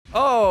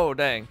Oh,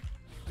 dang.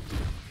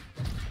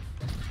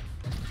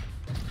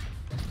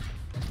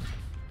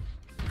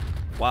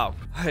 Wow.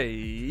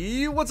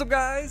 Hey, what's up,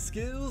 guys?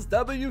 Skills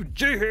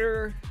WG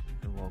here,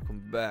 and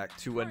welcome back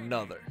to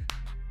another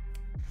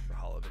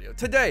Brawlhalla video.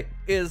 Today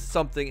is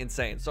something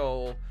insane.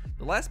 So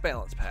the last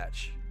balance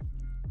patch,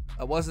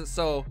 I wasn't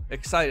so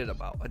excited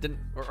about.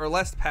 Or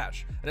last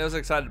patch, and I was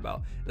excited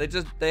about.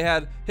 They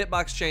had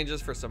hitbox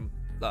changes for some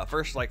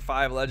first like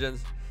 5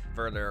 legends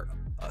for their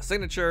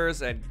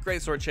signatures and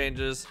greatsword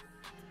changes.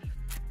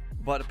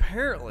 But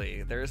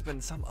apparently there's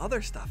been some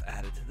other stuff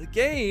added to the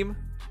game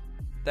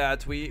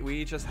that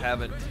we just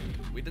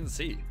we didn't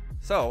see.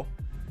 So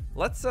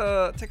let's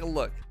take a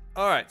look.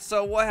 All right,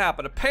 so what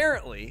happened?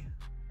 Apparently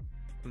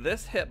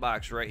this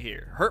hitbox right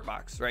here,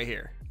 hurtbox right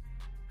here,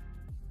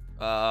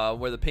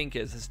 where the pink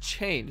is, has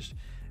changed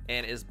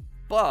and is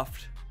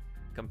buffed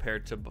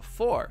compared to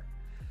before.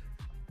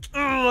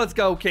 Let's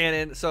go,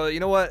 cannon. So you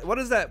know what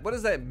does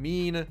that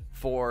mean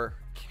for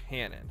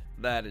cannon?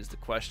 That is the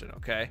question.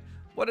 Okay,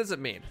 what does it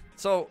mean?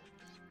 So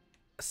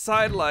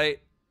side light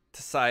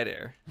to side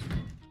air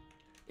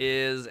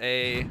is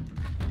a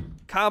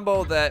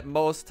combo that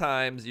most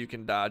times you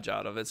can dodge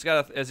out of. It's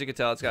got as you can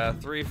tell, it's got a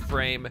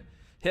 3-frame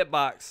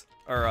hitbox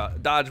or a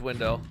dodge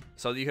window,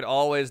 so you can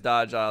always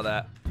dodge out of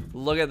that.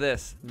 Look at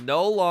this,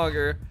 no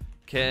longer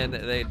can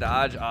they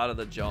dodge out of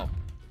the jump.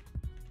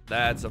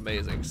 That's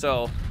amazing.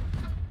 So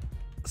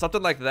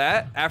something like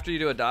that after you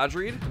do a dodge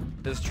read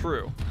is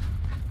true.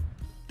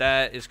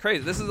 That is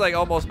crazy. This is like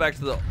almost back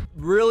to the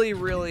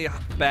really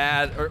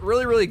bad or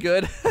really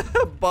good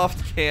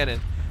buffed cannon.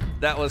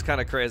 That was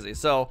kind of crazy.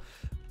 So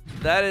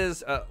that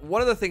is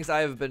one of the things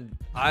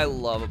I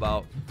love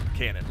about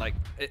cannon. Like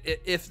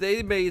if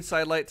they made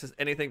sidelight to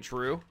anything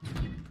true,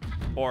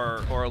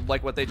 or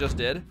like what they just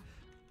did,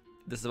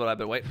 this is what I've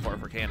been waiting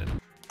for cannon.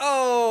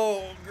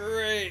 Oh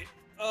great!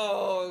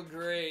 Oh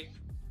great!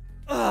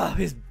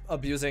 He's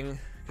abusing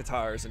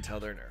guitars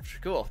until they're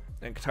nerfed. Cool.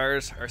 And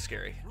guitars are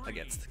scary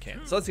against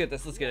cannon. So let's get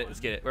this. Let's get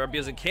it. We're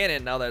abusing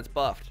cannon now that it's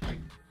buffed.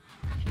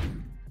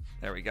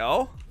 There we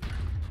go.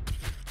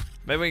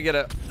 Maybe we get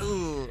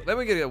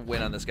a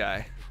win on this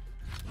guy.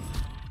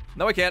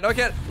 No, I can't. No, I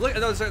can't. Look,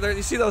 no,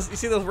 you see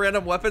those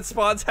random weapon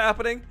spawns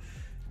happening?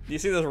 Do you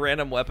see those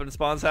random weapon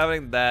spawns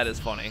happening? That is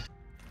funny.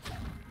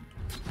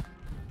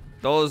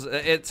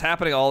 It's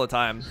happening all the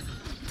time.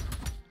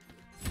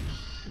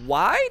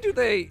 Why do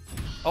they?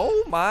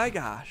 Oh my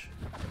gosh.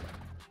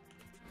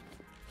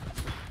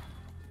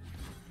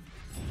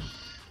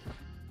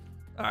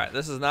 All right,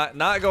 this is not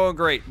going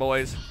great,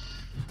 boys.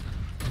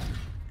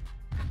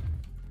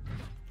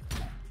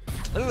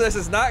 Look at this,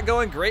 is not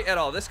going great at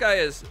all. This guy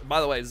is,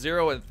 by the way,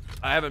 0 and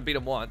I haven't beat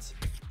him once.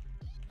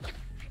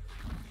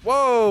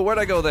 Whoa, where'd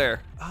I go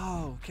there?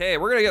 Oh, okay,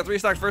 we're gonna get 3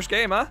 stocks first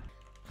game, huh?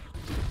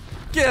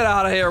 Get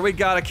out of here, we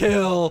got a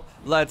kill.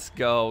 Let's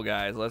go,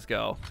 guys, let's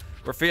go.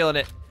 We're feeling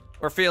it.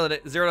 We're feeling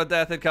it. 0 to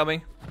death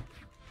incoming.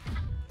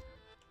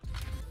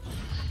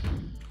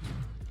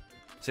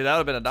 See, that would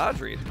have been a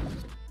dodge read.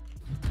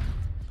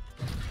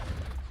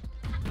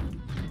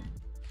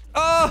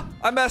 Oh,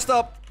 I messed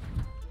up.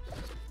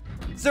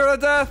 0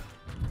 to death.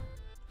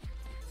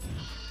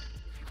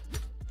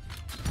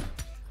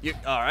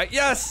 All right,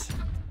 yes.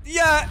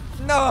 Yeah,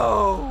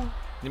 no.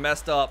 You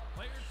messed up.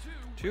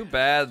 Too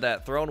bad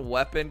that thrown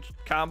weapon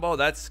combo.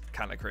 That's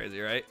kind of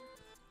crazy, right?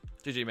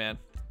 GG, man.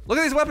 Look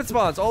at these weapon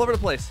spawns all over the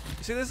place.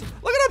 You see this?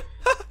 Look at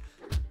them.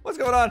 What's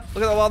going on?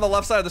 Look at them on the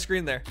left side of the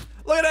screen there.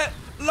 Look at it.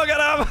 Look at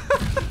them.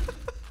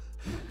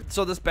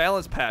 So this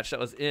balance patch that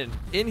was in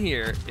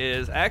here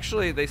is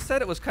actually, they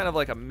said it was kind of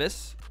like a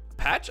miss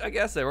patch, I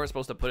guess. They weren't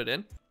supposed to put it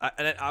in.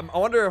 I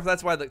wonder if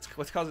that's why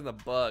what's causing the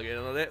bug. You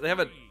know, they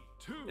haven't.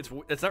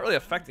 It's not really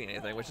affecting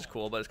anything, which is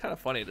cool, but it's kind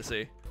of funny to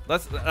see.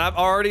 I'm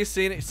already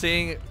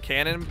seeing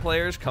cannon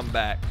players come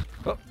back.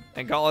 Oh,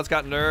 and gauntlets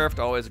got nerfed.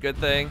 Always a good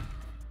thing.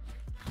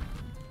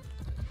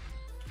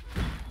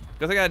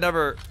 Good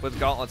thing with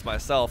gauntlets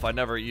myself, I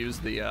never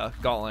used the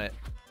gauntlet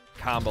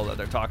combo that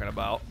they're talking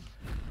about.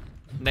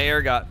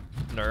 Nair got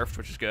nerfed,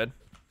 which is good.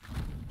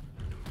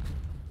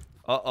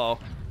 Uh-oh.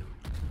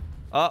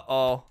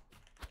 Uh-oh.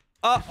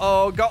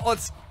 Uh-oh.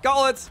 Gauntlets.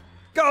 Gauntlets.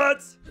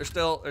 Gauntlets.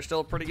 They're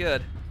still pretty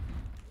good.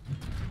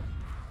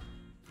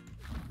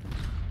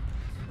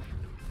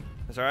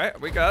 It's all right.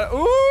 We got it.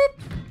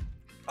 Oop.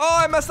 Oh,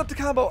 I messed up the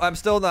combo.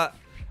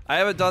 I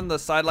haven't done the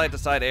side light to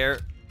side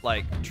air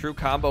like true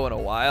combo in a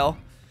while.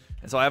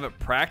 And so I haven't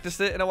practiced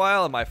it in a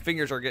while, and my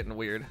fingers are getting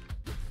weird.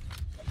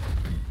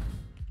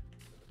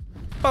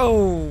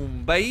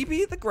 Boom,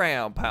 baby, the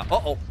ground pound.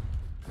 Uh-oh.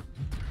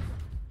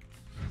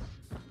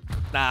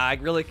 Nah, I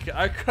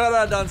could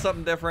have done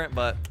something different,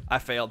 but I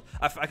failed.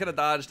 I could have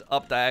dodged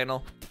up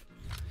diagonal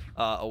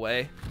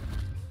away.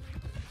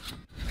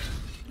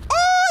 Oh,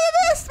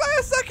 I missed by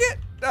a second.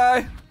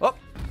 Die. Oh.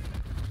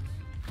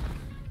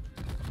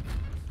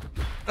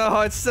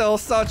 Oh, it's still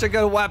such a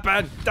good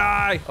weapon.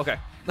 Die. Okay.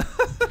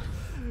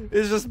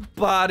 It's just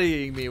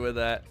bodying me with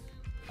that.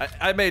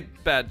 I made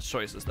bad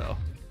choices though.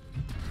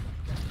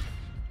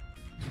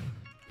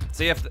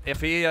 See,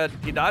 if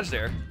he dodged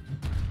there,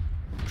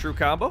 True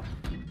combo.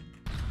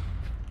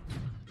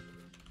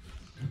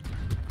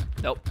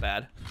 Nope,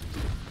 bad.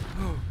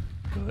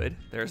 Good.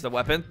 There's the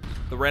weapon.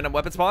 The random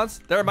weapon spawns.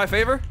 They're in my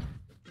favor.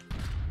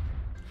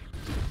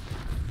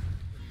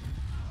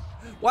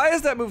 Why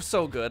is that move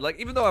so good?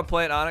 Like, even though I'm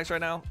playing Onyx right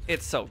now,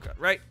 it's so good,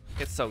 right?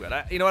 It's so good.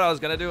 You know what I was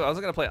gonna do? I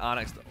wasn't gonna play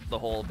Onyx the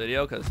whole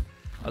video because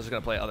I was just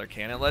gonna play other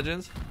canon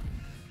legends.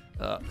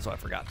 So I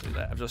forgot to do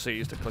that. I'm just so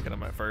used to clicking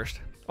them at first.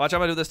 Watch,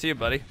 I'm gonna do this to you,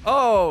 buddy.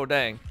 Oh,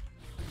 dang.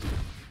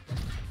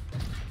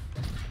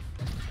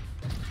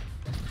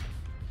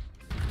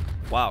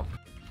 Wow.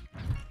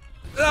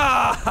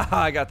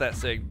 Ah, I got that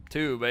sig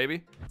too,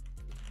 baby.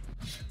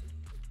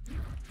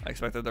 I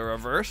expected the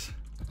reverse.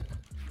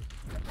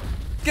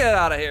 Get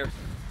out of here.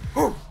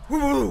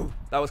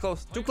 That was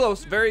close. Too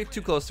close. Very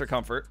too close for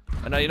comfort.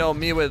 And now you know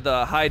me with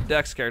high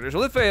dex characters.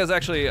 Heeeey is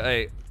actually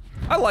I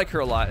like her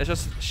a lot. It's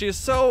just she is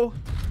so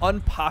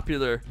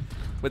unpopular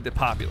with the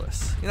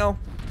populace. You know,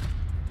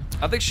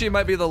 I think she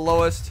might be the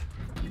lowest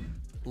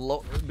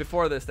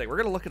before this thing. We're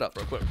gonna look it up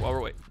real quick while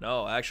we're waiting.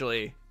 No,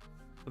 actually,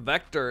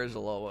 Vector is the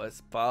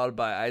lowest, followed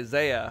by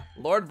Isaiah,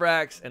 Lord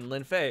Vrax, and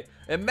Heeeey.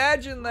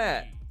 Imagine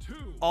that.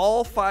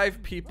 All 4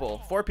 people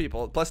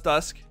plus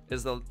Dusk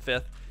is the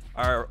 5th,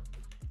 are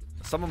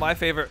some of my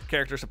favorite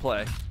characters to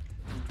play,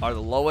 are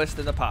the lowest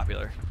in the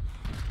popular.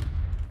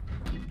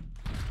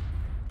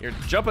 You're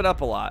jumping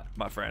up a lot,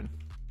 my friend.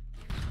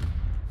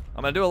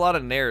 I'm gonna do a lot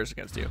of nairs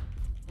against you.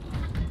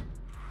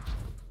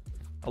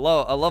 I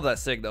love that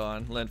sig though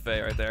on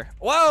Heeeey right there.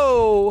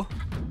 Whoa!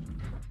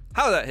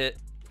 How did that hit?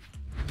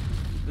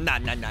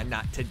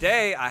 Not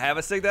today. I have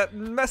a sig that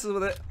messes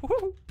with it.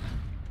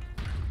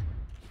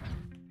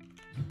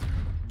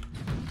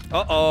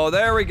 Uh-oh,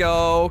 there we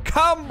go.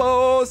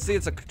 Combo! See,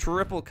 it's a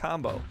triple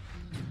combo.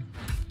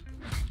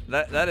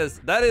 That is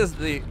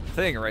the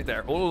thing right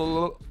there.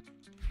 Oh,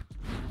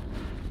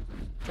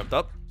 jumped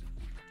up.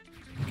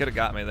 You could have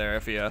got me there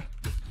if you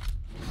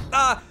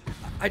Ah!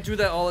 I do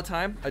that all the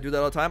time.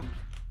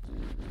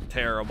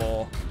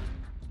 Terrible.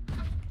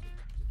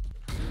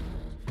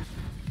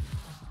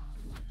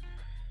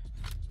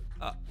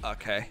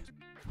 Okay.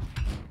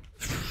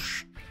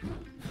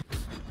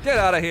 Get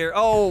out of here.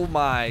 Oh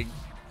my.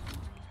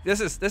 This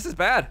is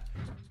bad.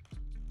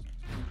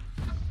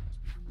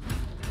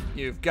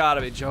 You've got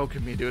to be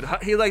joking me, dude.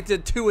 He like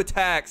did 2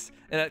 attacks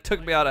and it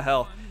took me out of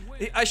hell.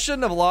 I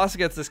shouldn't have lost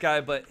against this guy,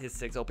 but his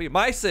sig's OP.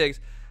 My sig's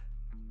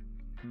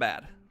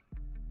bad.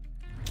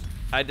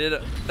 I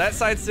did that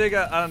side sig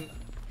on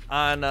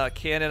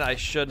Cannon. I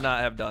should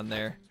not have done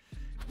there.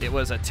 It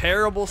was a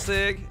terrible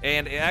sig,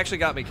 and it actually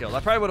got me killed.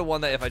 I probably would have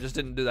won that if I just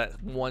didn't do that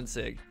 1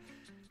 sig.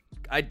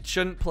 I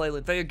shouldn't play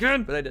Heeeey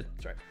again, but I did.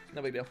 That's right.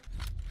 No big deal.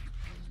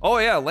 Oh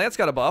yeah, Lance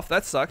got a buff.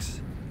 That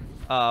sucks.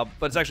 But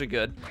it's actually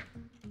good.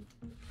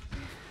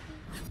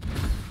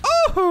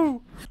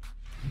 Oh!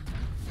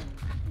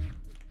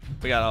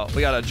 We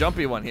got a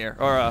jumpy one here,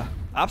 or a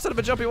opposite of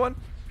a jumpy one,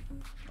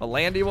 a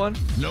landy one.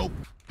 Nope.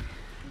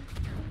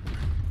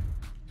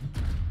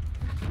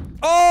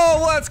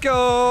 Oh, let's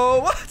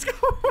go! Let's go!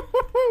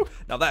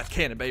 Now that's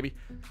cannon, baby.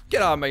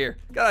 Get on my here.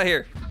 Get out of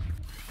here.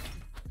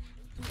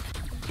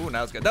 Ooh,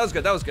 that was good. That was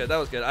good. That was good. That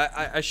was good.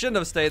 I shouldn't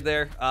have stayed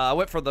there. I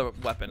went for the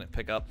weapon and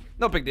pick up.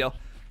 No big deal.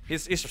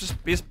 He's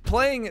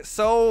playing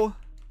so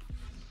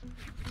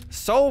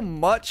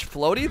much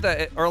floaty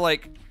that or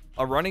like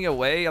a running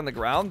away on the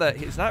ground that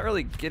he's not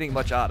really getting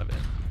much out of it.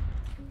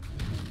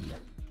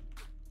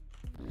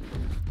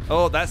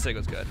 Oh, that sig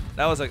was good.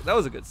 That was a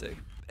good sig.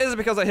 Is it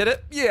because I hit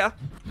it? Yeah.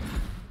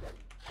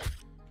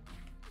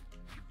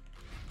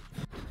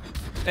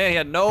 And he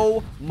had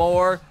no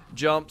more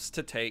jumps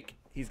to take.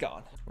 He's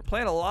gone. We're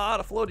playing a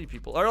lot of floaty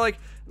people. Or like,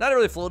 not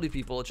really floaty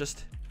people,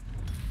 just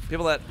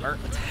people that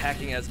aren't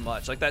attacking as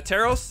much. Like that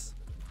Taros,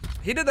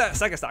 he did that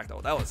second stock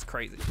though. That was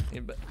crazy.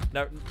 But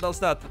let's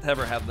not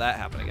ever have that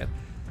happen again.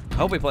 I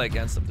hope we play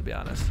against them, to be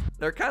honest.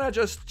 They're kind of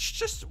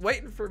just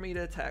waiting for me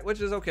to attack,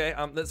 which is okay.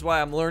 That's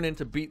why I'm learning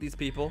to beat these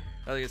people.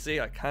 As you can see,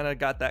 I kind of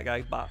got that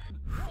guy bopped.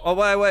 Oh,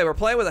 by the way, we're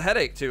playing with a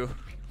headache too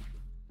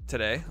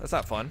today. That's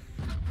not fun.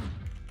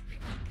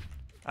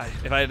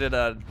 If I did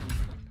a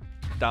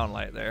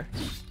downlight there.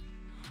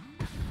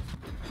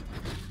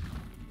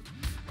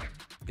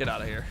 Get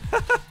out of here.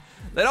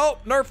 They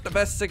don't nerf the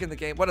best sig in the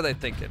game. What are they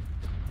thinking?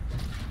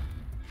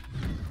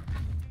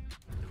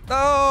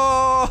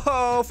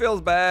 Oh,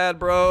 feels bad,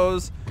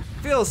 bros.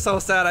 Feels so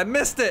sad. I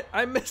missed it.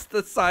 I missed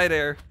the side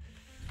air.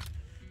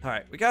 All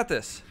right, we got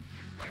this.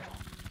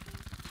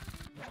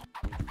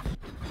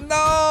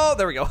 No,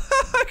 there we go.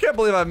 I can't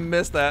believe I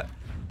missed that.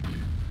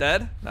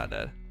 Dead? Not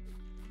dead.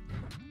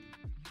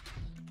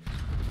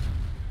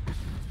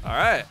 All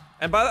right,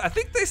 and by the, I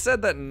think they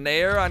said that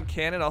Nair on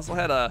Cannon also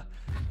had a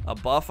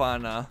buff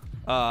on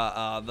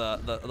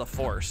the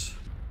Force.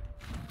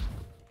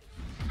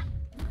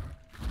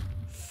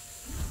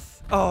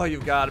 Oh,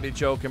 you've got to be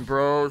joking,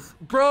 bros.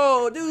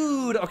 Bro,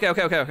 dude.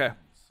 Okay.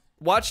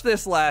 Watch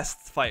this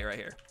last fight right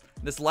here.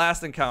 This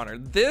last encounter.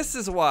 This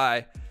is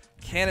why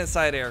Cannon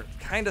side air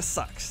kind of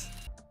sucks.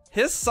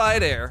 His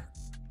side air,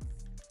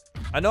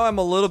 I know I'm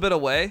a little bit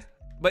away,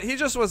 But he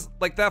just was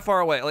like that far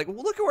away. Like,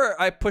 look at where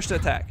I pushed the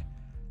attack.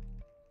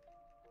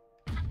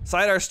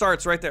 Side air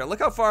starts right there. Look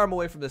how far I'm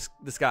away from this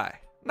guy.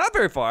 Not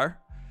very far.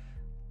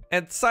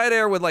 And side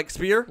air with like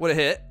spear would have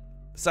hit.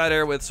 Side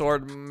air with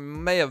sword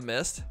may have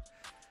missed.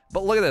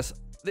 But look at this.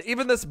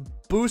 Even this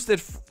boosted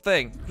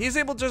thing, he's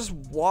able to just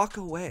walk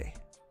away.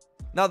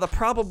 Now the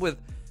problem with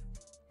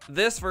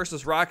this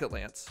versus Rocket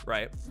Lance,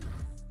 right,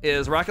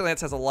 is Rocket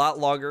Lance has a lot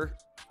longer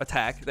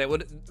attack.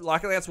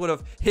 Rocket Lance would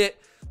have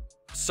hit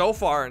so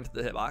far into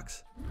the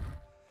hitbox,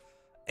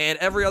 and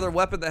every other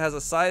weapon that has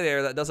a side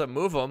air that doesn't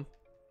move them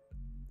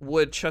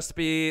would just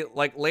be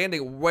like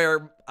landing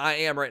where I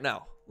am right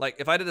now. Like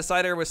if I did a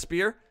side air with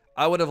spear,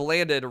 I would have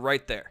landed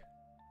right there.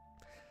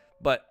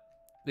 But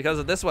because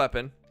of this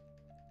weapon,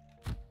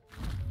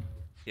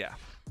 yeah,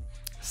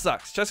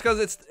 sucks. Just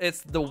because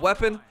it's the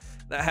weapon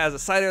that has a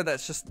side air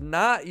that's just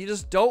not, you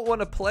just don't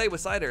want to play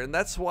with side air, and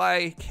that's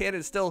why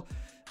cannon's still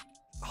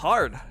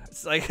hard.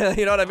 It's like,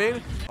 you know what I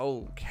mean?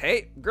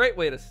 Okay, great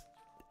way to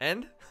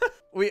end.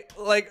 We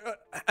like,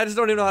 I just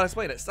don't even know how to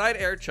explain it. Side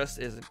air just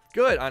isn't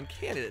good on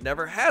cannon. It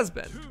never has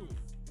been. 2,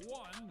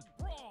 1,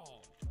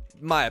 brawl.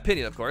 My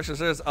opinion, of course, because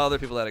there's other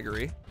people that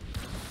agree.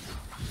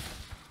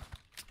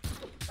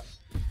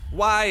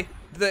 Why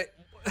the?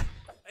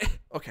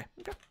 Okay.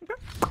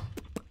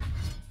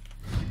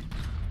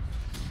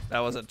 That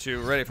wasn't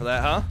too ready for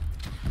that, huh?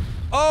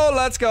 Oh,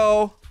 let's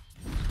go.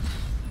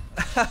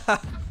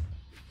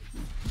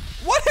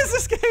 What is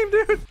this game,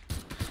 dude?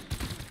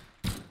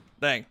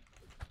 Dang.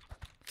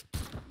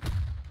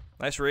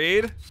 Nice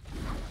read.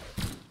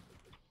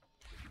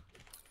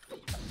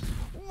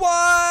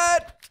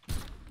 What?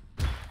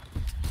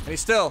 And he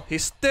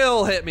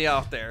still hit me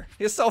out there.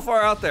 He's so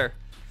far out there.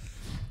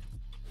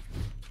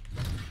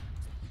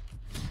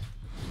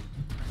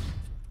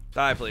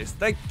 Die, please.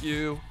 Thank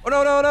you. Oh,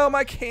 no, no, no,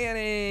 my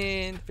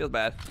cannon. Feels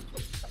bad.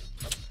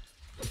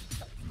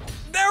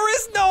 There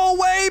is no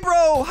way,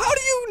 bro. How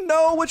do you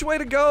know which way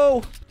to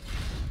go?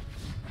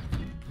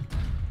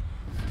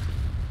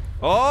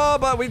 Oh,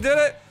 but we did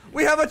it.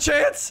 We have a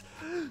chance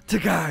to,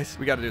 guys.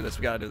 We got to do this.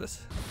 We got to do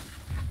this.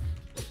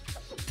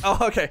 Oh,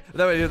 okay.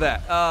 Then we do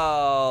that.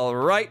 All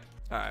right.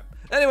 All right.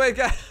 Anyway,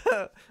 guys,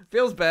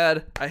 feels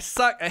bad. I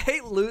suck. I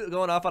hate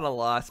going off on a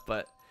loss,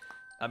 but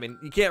I mean,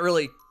 you can't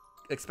really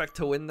expect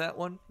to win that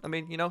one. I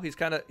mean, you know, he's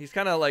kind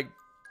of like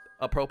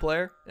a pro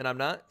player, and I'm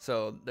not.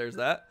 So there's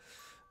that.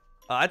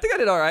 I think I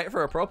did all right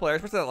for a pro player,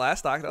 especially that last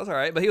stock. That was all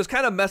right. But he was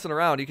kind of messing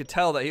around. You could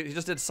tell that he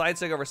just did side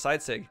sig over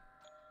side sig.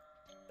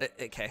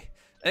 Okay.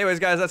 Anyways,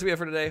 guys, that's it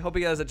for today. Hope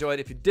you guys enjoyed.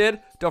 If you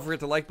did, don't forget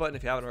the like button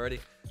if you haven't already.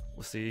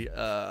 We'll see.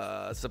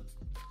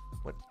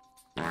 What?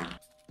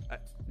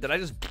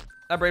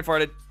 I brain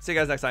farted. See you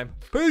guys next time.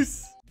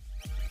 Peace.